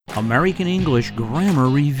American English Grammar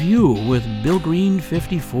Review with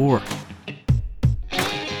Billgreen54.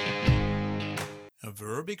 A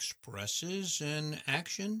verb expresses an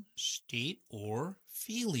action, state, or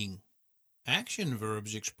feeling. Action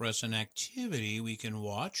verbs express an activity we can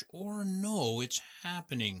watch or know it's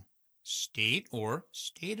happening. State or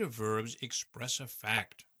stative verbs express a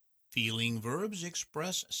fact. Feeling verbs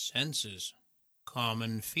express senses.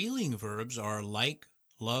 Common feeling verbs are like,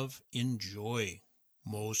 love, enjoy.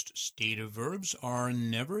 Most stative verbs are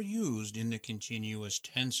never used in the continuous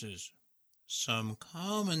tenses. Some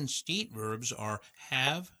common state verbs are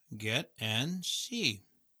have, get, and see.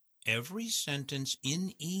 Every sentence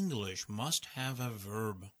in English must have a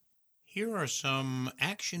verb. Here are some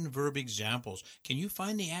action verb examples. Can you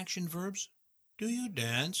find the action verbs? Do you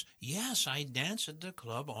dance? Yes, I dance at the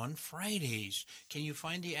club on Fridays. Can you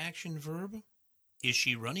find the action verb? Is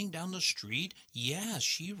she running down the street? Yes,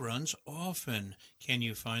 she runs often. Can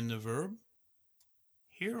you find the verb?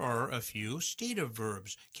 Here are a few stative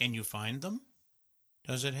verbs. Can you find them?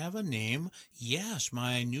 Does it have a name? Yes,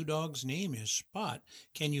 my new dog's name is Spot.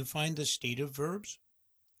 Can you find the stative verbs?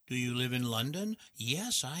 Do you live in London?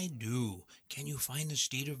 Yes, I do. Can you find the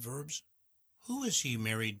stative verbs? Who is he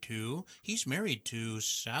married to? He's married to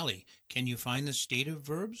Sally. Can you find the stative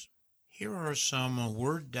verbs? Here are some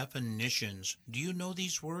word definitions. Do you know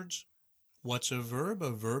these words? What's a verb?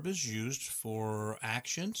 A verb is used for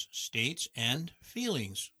actions, states, and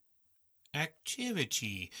feelings.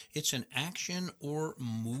 Activity. It's an action or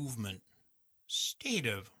movement.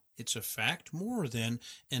 Stative. It's a fact more than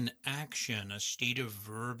an action. A stative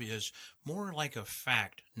verb is more like a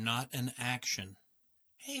fact, not an action.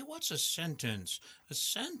 Hey, what's a sentence? A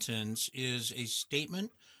sentence is a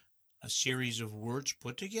statement, a series of words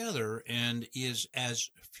put together, and is as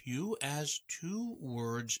few as 2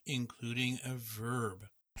 words, including a verb.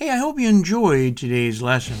 Hey, I hope you enjoyed today's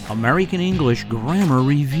lesson. American English Grammar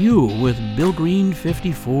Review with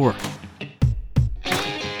Billgreen54.